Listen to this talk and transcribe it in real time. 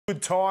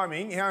Good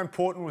timing. How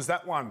important was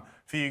that one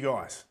for you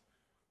guys?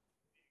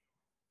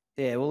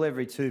 Yeah, well,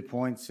 every 2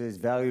 points is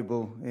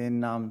valuable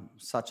in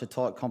such a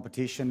tight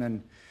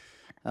competition,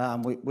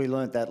 and we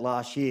learnt that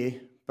last year.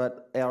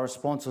 But our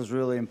response was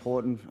really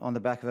important on the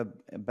back of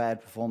a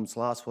bad performance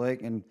last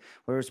week, and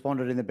we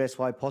responded in the best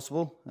way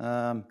possible.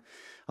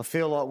 I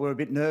feel like we were a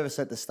bit nervous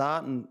at the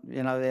start, and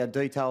our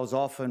details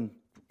off and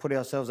put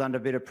ourselves under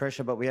a bit of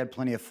pressure, but we had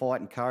plenty of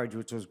fight and courage,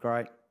 which was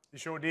great. You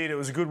sure did. It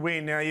was a good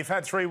win. Now, you've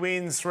had 3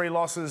 wins, 3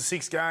 losses,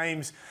 6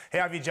 games.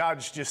 How have you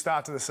judged your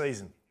start to the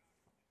season?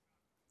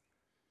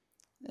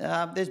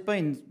 There's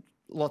been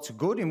lots of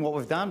good in what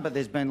we've done, but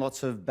there's been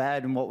lots of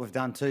bad in what we've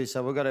done too.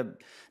 So we've got to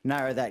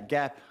narrow that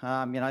gap.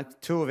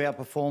 2 of our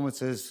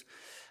performances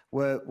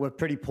were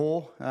pretty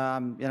poor.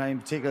 In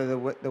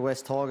particular the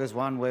West Tigers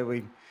one where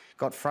we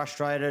got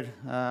frustrated,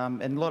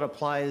 and a lot of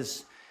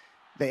players.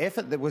 The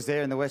effort that was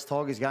there in the West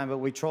Tigers game, but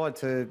we tried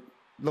to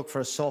look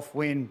for a soft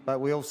win, but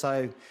we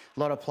also, a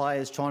lot of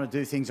players trying to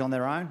do things on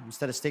their own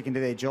instead of sticking to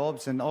their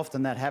jobs, and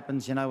often that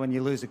happens, when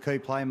you lose a key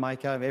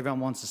playmaker,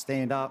 everyone wants to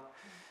stand up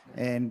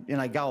and,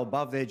 go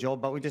above their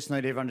job, but we just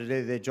need everyone to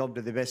do their job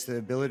to the best of their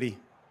ability.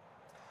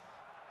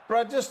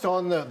 Brad, just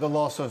on the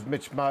loss of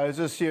Mitch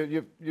Moses,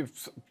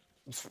 you've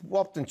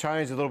swapped and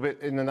changed a little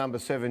bit in the number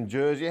 7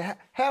 jersey.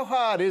 How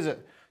hard is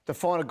it to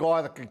find a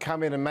guy that can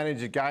come in and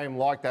manage a game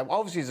like that?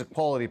 Obviously, he's a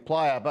quality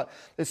player, but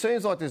it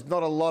seems like there's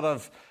not a lot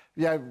of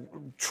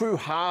true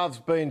halves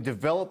being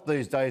developed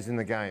these days in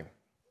the game.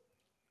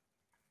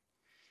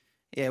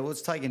 Yeah, well,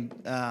 it's taken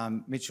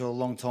Mitchell a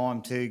long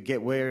time to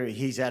get where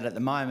he's at the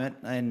moment.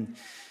 And,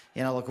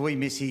 we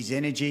miss his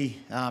energy.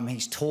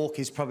 His talk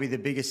is probably the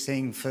biggest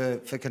thing for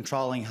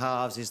controlling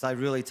halves, is they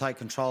really take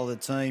control of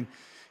the team,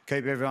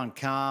 keep everyone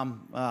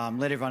calm,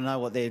 let everyone know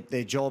what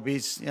their job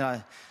is.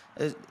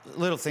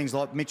 Little things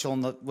like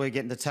Mitchell, we're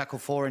getting the tackle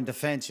for in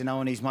defence,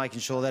 and he's making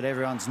sure that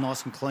everyone's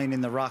nice and clean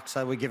in the ruck,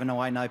 so we're giving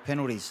away no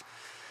penalties.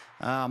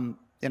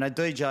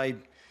 DJ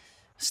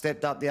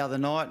stepped up the other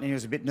night and he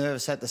was a bit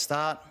nervous at the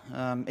start.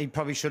 He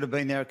probably should have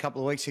been there a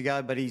couple of weeks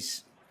ago, but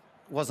he's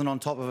wasn't on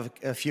top of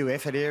a few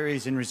effort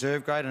areas in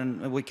reserve grade,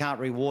 and we can't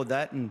reward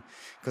that, and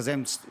because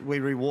then we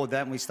reward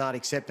that and we start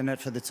accepting it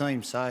for the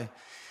team. So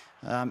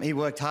he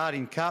worked hard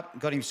in Cup,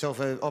 got himself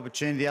an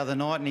opportunity the other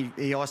night, and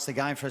he iced the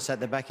game for us at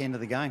the back end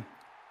of the game.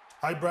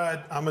 Hey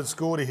Brad, Ahmed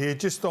Scordy here.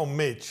 Just on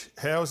Mitch,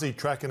 how's he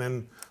tracking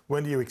and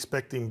when do you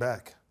expect him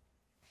back?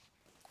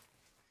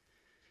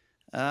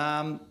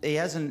 He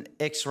has an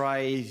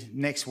X-ray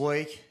next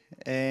week,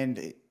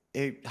 and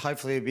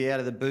hopefully he'll be out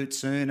of the boot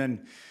soon,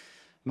 and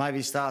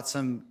maybe start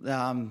some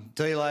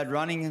deload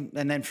running,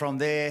 and then from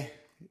there.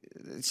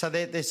 So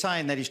they're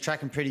saying that he's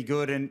tracking pretty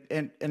good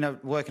and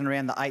working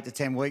around the 8 to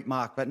 10 week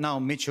mark. But Noel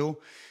Mitchell,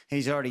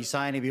 he's already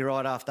saying he'll be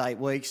right after 8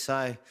 weeks.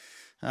 So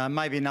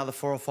maybe another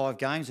 4 or 5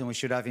 games and we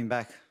should have him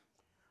back.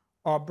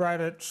 Oh,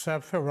 Brad, it's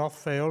Phil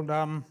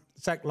Rothfield.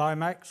 Zach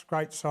Lomax,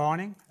 great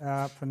signing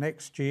for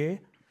next year.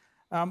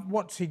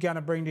 What's he going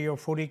to bring to your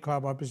footy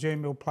club? I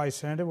presume he'll play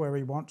centre where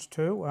he wants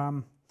to.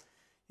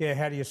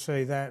 How do you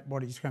see that,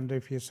 what he's going to do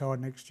for your side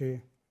next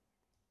year?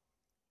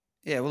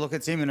 Yeah, well, look,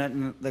 it's imminent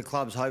and the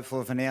club's hopeful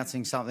of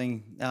announcing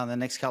something in the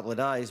next couple of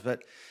days.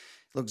 But,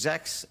 look,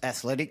 Zach's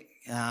athletic.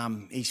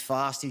 He's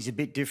fast. He's a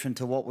bit different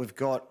to what we've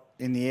got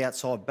in the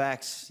outside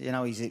backs.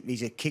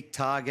 He's a kick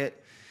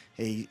target.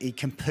 He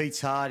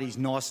competes hard. He's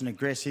nice and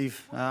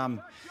aggressive.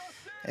 And,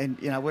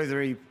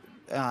 whether he,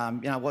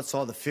 what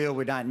side of the field,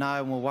 we don't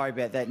know, and we'll worry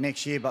about that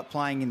next year. But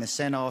playing in the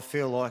centre, I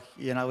feel like,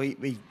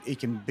 he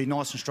can be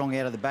nice and strong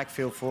out of the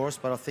backfield for us.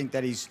 But I think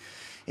that he's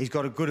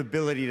got a good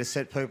ability to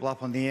set people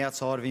up on the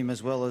outside of him,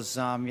 as well as,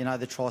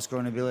 the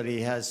try-scoring ability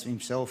he has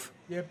himself.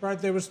 Yeah, Brad,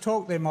 there was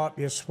talk there might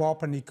be a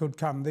swap and he could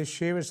come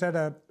this year. Is that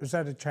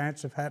a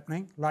chance of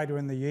happening later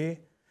in the year,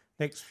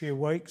 next few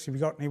weeks? Have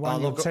you got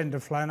anyone you'd send to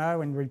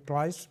Flano and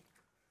replace?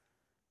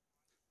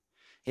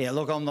 Yeah,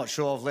 look, I'm not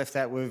sure. I've left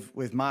that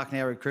with Mark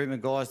and our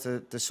recruitment guys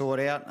to sort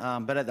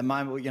out. But at the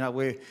moment,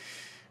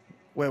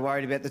 we're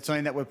worried about the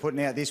team that we're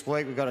putting out this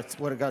week. We've got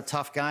a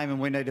tough game and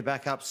we need to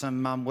back up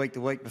some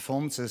week-to-week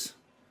performances.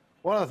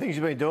 One of the things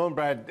you've been doing,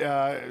 Brad,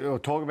 or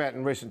talking about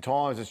in recent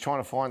times, is trying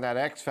to find that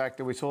X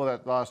factor. We saw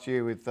that last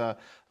year with a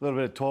little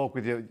bit of talk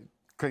with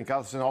Clint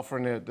Gutherson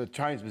offering the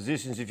change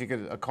positions if you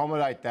could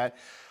accommodate that.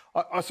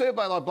 I see a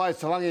player like Blaze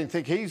Talangi and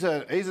think he's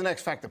an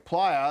X factor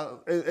player.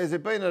 Has there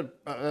been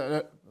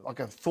a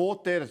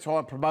thought there to try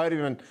and promote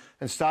him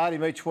and start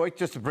him each week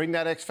just to bring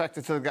that X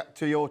factor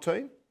to your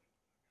team?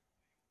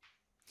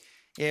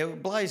 Yeah,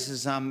 Blaze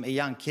is a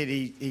young kid.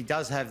 He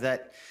does have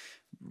that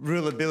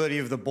real ability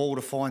of the ball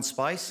to find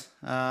space,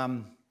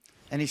 and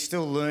he's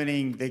still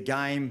learning the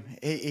game.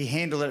 He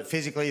handled it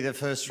physically the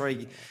first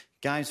 3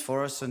 games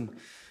for us, and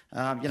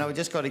we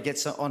just got to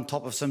get on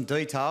top of some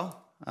detail.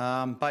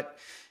 But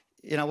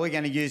we're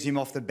going to use him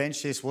off the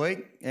bench this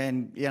week,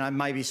 and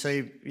maybe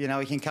see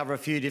he can cover a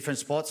few different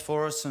spots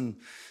for us. And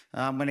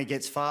when he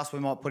gets fast, we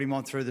might put him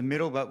on through the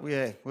middle. But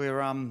yeah, we're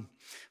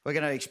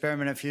going to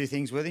experiment a few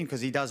things with him because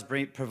he does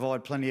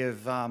provide plenty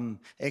of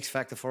X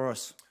factor for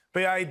us.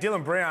 But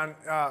Dylan Brown,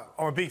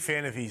 I'm a big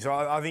fan of his.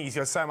 I think he's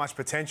got so much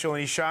potential and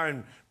he's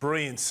shown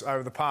brilliance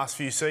over the past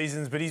few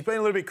seasons, but he's been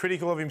a little bit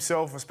critical of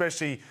himself,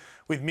 especially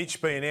with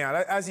Mitch being out.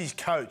 As his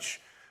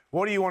coach,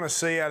 what do you want to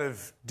see out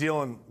of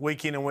Dylan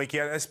week in and week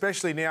out,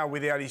 especially now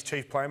without his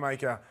chief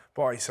playmaker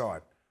by his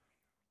side?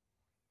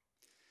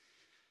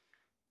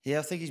 Yeah,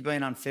 I think he's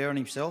been unfair on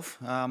himself.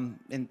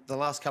 In the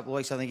last couple of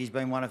weeks, I think he's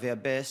been one of our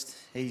best.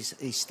 He's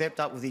stepped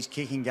up with his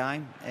kicking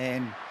game,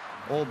 and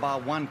all bar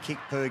one kick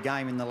per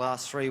game in the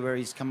last 3 where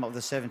he's come up with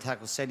a 7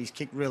 tackle set, he's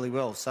kicked really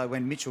well. So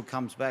when Mitchell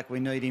comes back, we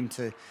need him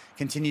to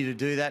continue to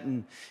do that,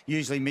 and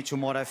usually Mitchell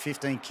might have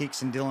 15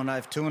 kicks and Dylan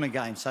have 2 in a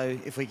game. So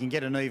if we can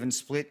get an even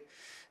split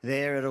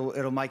there,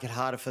 it'll make it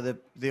harder for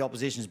the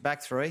opposition's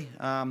back 3.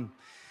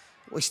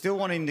 We still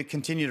want him to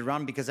continue to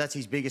run because that's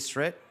his biggest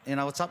threat. You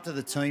know, it's up to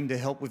the team to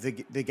help with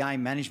the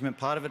game management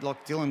part of it.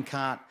 Like, Dylan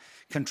can't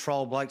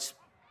control blokes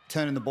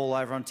turning the ball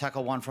over on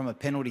tackle 1 from a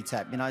penalty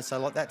tap, you know, so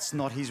like that's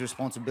not his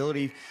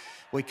responsibility.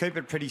 We keep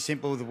it pretty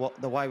simple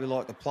the way we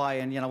like to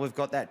play, and, you know, we've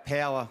got that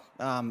power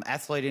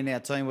athlete in our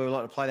team where we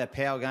like to play that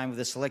power game with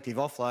a selective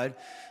offload,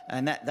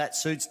 and that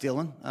suits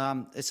Dylan.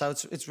 So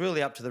it's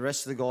really up to the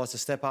rest of the guys to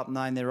step up and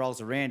knowing their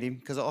roles around him,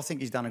 because I think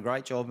he's done a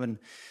great job. And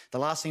the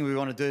last thing we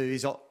want to do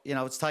is, you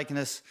know, it's taken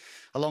us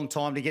a long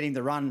time to get him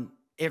to run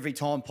every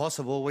time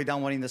possible. We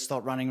don't want him to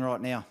stop running right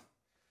now.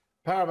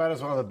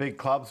 Parramatta's one of the big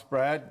clubs,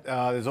 Brad.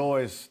 There's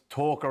always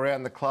talk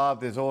around the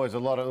club. There's always a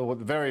lot of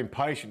very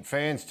impatient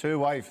fans too,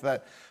 waiting for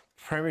that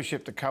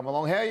premiership to come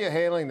along. How are you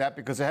handling that?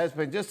 Because there has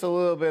been just a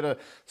little bit of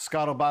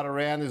scuttlebutt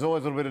around. There's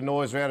always a little bit of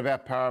noise around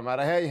about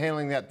Parramatta. How are you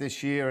handling that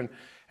this year,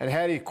 and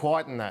how do you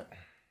quieten that?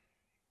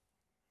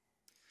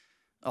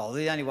 Oh,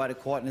 the only way to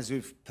quieten is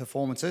with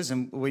performances,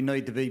 and we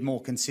need to be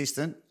more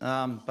consistent.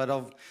 But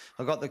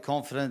I've got the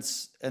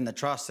confidence and the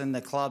trust in the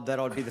club that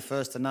I'd be the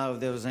first to know if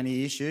there was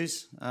any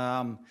issues.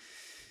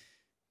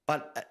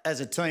 But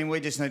as a team, we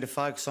just need to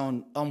focus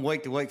on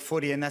week-to-week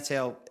footy, and that's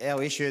our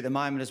issue at the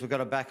moment, is we've got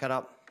to back it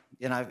up,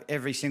 you know,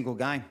 every single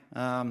game.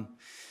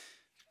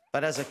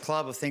 But as a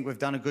club, I think we've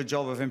done a good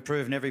job of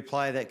improving every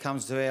player that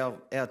comes to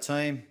our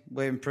team.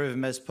 We improve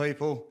them as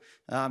people.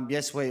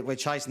 Yes, we're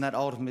chasing that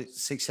ultimate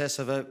success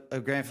of a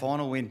grand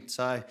final win.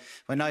 So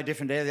we're no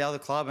different to the other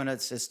club, and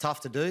it's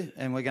tough to do.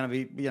 And we're going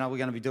to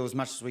be doing as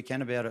much as we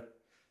can about it.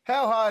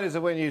 How hard is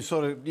it when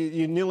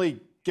you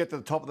nearly get to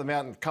the top of the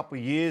mountain a couple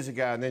of years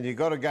ago, and then you've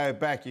got to go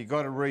back, you've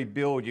got to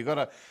rebuild, you've got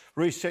to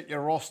reset your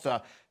roster?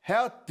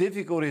 How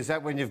difficult is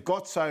that when you've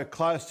got so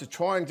close to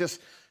try and just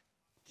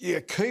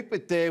keep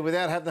it there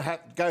without having to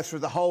go through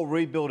the whole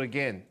rebuild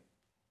again?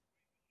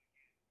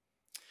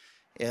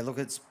 Yeah, look,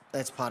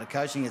 that's part of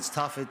coaching. It's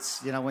tough.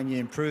 It's, you know, when you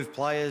improve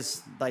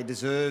players, they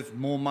deserve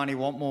more money,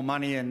 want more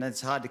money, and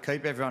it's hard to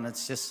keep everyone.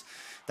 It's just,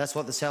 that's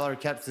what the salary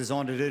cap's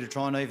designed to do, to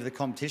try and even the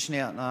competition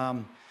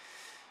out.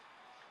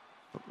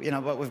 You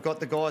know, but we've got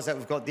the guys that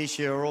we've got this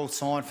year are all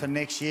signed for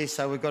next year,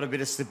 so we've got a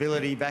bit of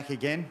stability back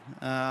again.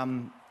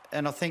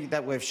 And I think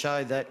that we've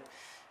showed that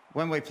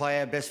when we play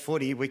our best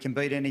footy, we can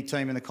beat any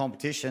team in the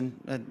competition.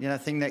 You know,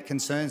 the thing that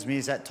concerns me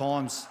is at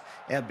times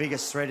our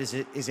biggest threat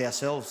is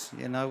ourselves.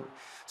 You know,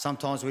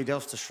 sometimes we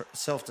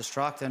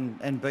self-destruct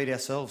and beat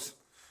ourselves.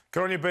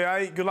 Good on you,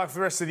 BA. Good luck for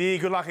the rest of the year.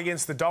 Good luck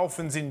against the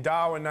Dolphins in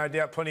Darwin. No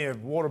doubt plenty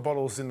of water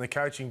bottles in the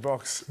coaching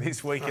box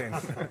this weekend.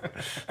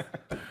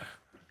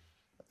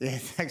 Yeah,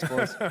 thanks,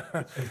 boys.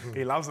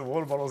 He loves the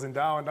water bottles in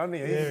Darwin, doesn't he?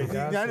 Yeah, he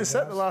does. You noticed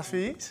that the last few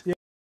years? Yeah.